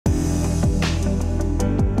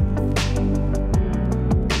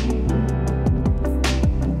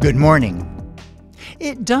Good morning.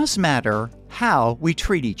 It does matter how we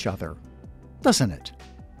treat each other, doesn't it?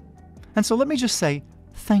 And so let me just say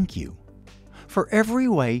thank you for every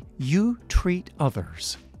way you treat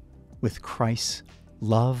others with Christ's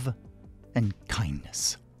love and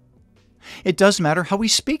kindness. It does matter how we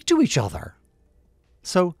speak to each other.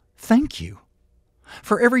 So thank you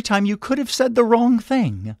for every time you could have said the wrong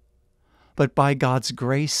thing, but by God's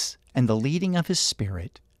grace and the leading of His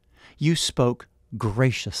Spirit, you spoke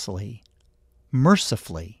graciously,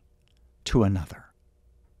 mercifully to another.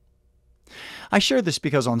 I share this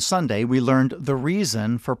because on Sunday we learned the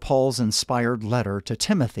reason for Paul's inspired letter to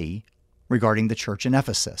Timothy regarding the church in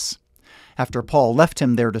Ephesus. After Paul left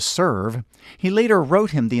him there to serve, he later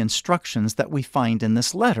wrote him the instructions that we find in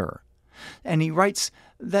this letter. And he writes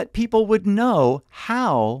that people would know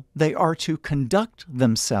how they are to conduct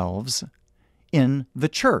themselves in the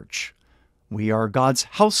church. We are God's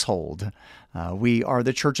household. We are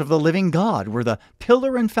the church of the living God. We're the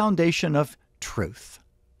pillar and foundation of truth.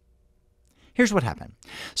 Here's what happened.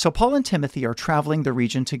 So Paul and Timothy are traveling the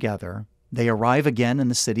region together. They arrive again in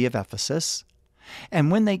the city of Ephesus.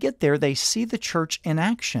 And when they get there, they see the church in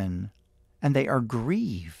action, and they are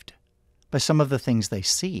grieved by some of the things they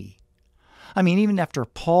see. I mean, even after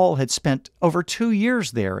Paul had spent over 2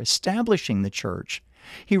 years there establishing the church,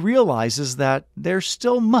 he realizes that there's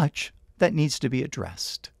still much that needs to be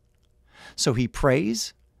addressed. So he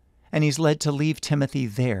prays, and he's led to leave Timothy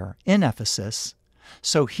there in Ephesus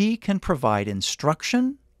so he can provide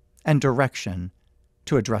instruction and direction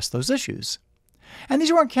to address those issues. And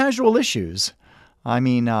these weren't casual issues. I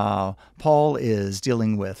mean, Paul is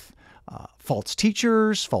dealing with false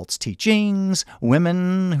teachers, false teachings,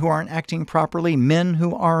 women who aren't acting properly, men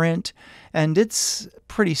who aren't, and it's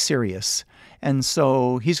pretty serious. And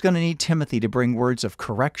so he's going to need Timothy to bring words of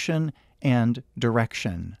correction and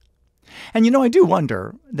direction. And I do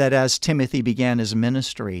wonder that as Timothy began his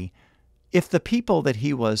ministry, if the people that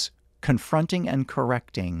he was confronting and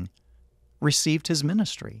correcting received his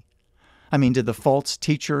ministry. I mean, did the false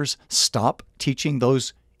teachers stop teaching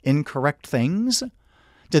those incorrect things?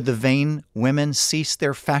 Did the vain women cease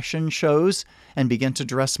their fashion shows and begin to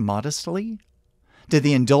dress modestly? Did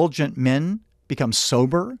the indulgent men become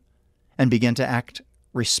sober and begin to act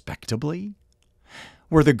respectably?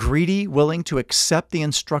 Were the greedy willing to accept the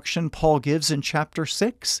instruction Paul gives in chapter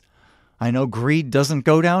 6? I know greed doesn't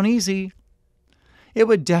go down easy. It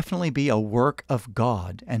would definitely be a work of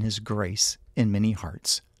God and His grace in many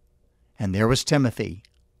hearts. And there was Timothy.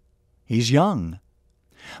 He's young,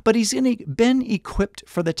 but he's been equipped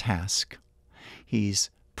for the task. He's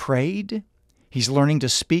prayed. He's learning to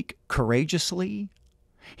speak courageously.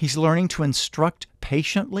 He's learning to instruct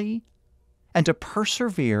patiently and to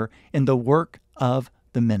persevere in the work of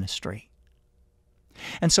the ministry.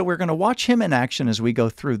 And so we're going to watch him in action as we go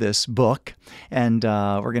through this book, and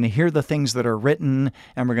we're going to hear the things that are written,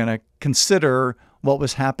 and we're going to consider what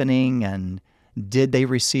was happening and did they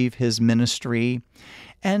receive his ministry.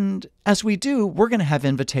 And as we do, we're going to have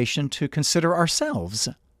invitation to consider ourselves,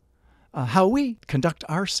 how we conduct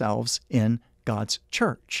ourselves in God's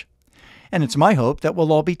church. And it's my hope that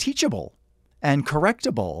we'll all be teachable and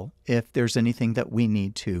correctable if there's anything that we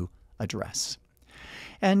need to address.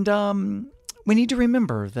 And we need to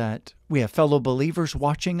remember that we have fellow believers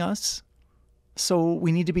watching us, so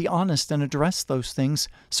we need to be honest and address those things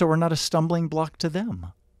so we're not a stumbling block to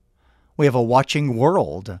them. We have a watching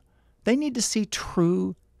world. They need to see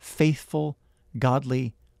true, faithful,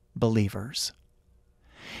 godly believers.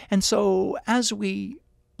 And so as we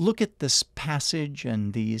look at this passage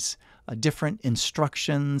and these different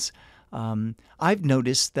instructions, I've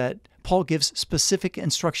noticed that Paul gives specific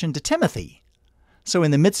instruction to Timothy. So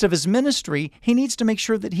in the midst of his ministry, he needs to make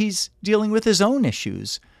sure that he's dealing with his own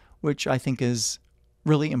issues, which I think is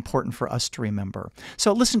really important for us to remember.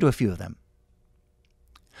 So listen to a few of them.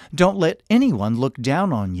 Don't let anyone look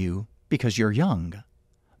down on you because you're young,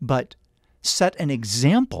 but set an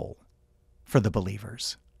example for the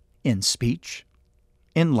believers in speech,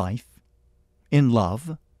 in life, in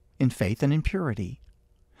love, in faith, and in purity.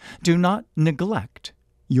 Do not neglect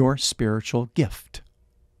your spiritual gift.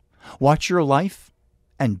 Watch your life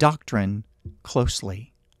and doctrine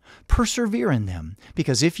closely. Persevere in them,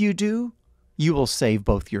 because if you do, you will save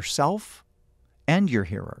both yourself and your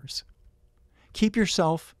hearers. Keep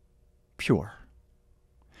yourself pure.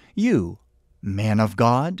 You, man of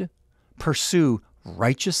God, pursue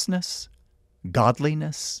righteousness,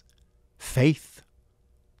 godliness, faith,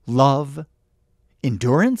 love,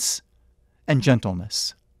 endurance, and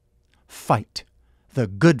gentleness. Fight the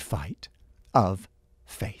good fight of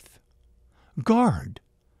faith. Guard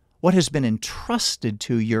what has been entrusted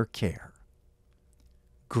to your care.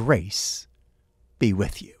 grace be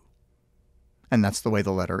with you. And that's the way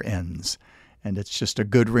the letter ends. And it's just a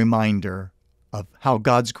good reminder of how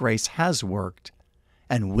God's grace has worked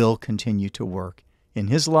and will continue to work in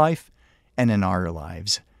his life and in our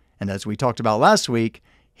lives. And as we talked about last week,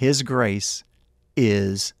 his grace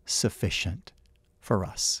is sufficient for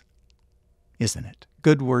us. Isn't it?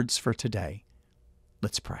 Good words for today.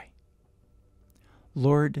 Let's pray.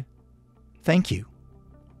 Lord, thank you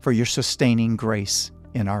for your sustaining grace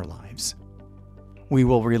in our lives. We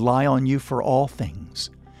will rely on you for all things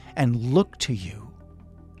and look to you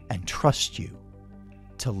and trust you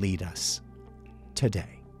to lead us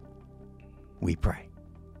today. We pray.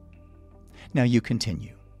 Now you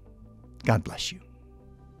continue. God bless you.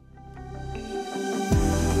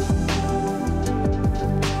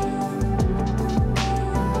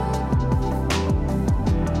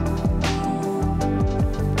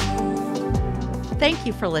 Thank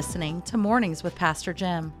you for listening to Mornings with Pastor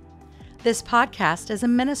Jim. This podcast is a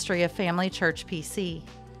ministry of Family Church PC.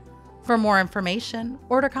 For more information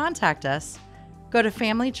or to contact us, go to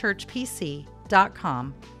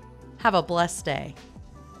familychurchpc.com. Have a blessed day.